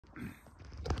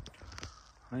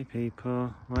Hi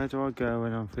people, where do I go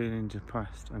when I'm feeling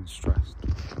depressed and stressed?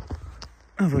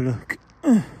 Have a look.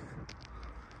 Have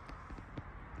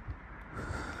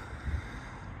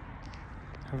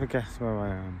a guess where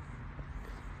I am.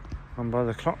 I'm by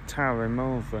the clock tower in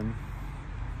Malvern.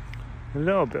 A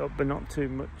little bit up, but not too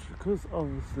much, because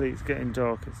obviously it's getting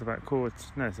dark. It's about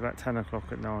it's about 10 o'clock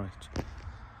at night.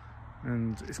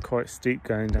 And it's quite steep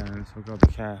going down, so I've got to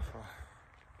be careful.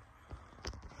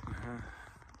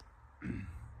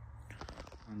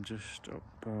 I'm just up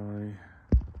by...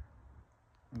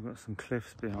 I've got some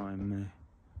cliffs behind me.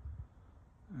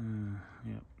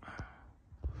 Yep.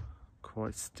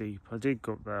 Quite steep. I did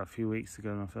go up there a few weeks ago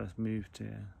when I first moved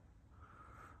here.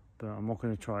 But I'm not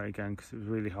going to try it again because it was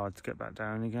really hard to get back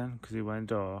down again because it went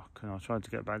dark and I tried to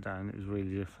get back down and it was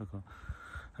really difficult.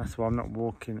 That's why I'm not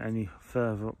walking any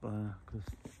further up there because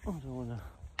I don't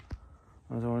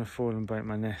want to fall and break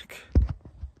my neck.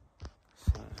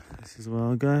 So this is where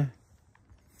I'll go.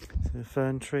 See the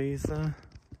fern trees there?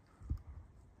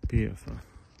 Beautiful.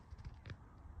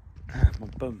 My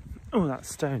bum. Oh, that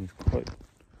stone is quite...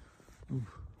 Ooh.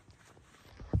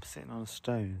 I'm sitting on a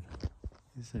stone.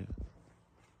 Is it?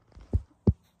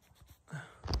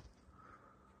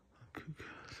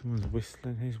 Someone's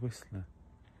whistling. Who's whistling?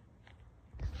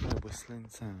 No whistling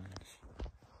sounds.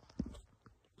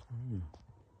 Ooh.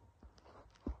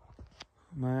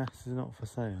 My ass is not for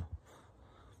sale.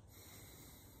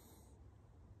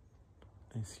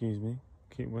 Excuse me.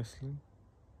 Keep whistling.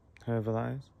 Whoever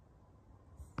that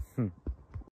is.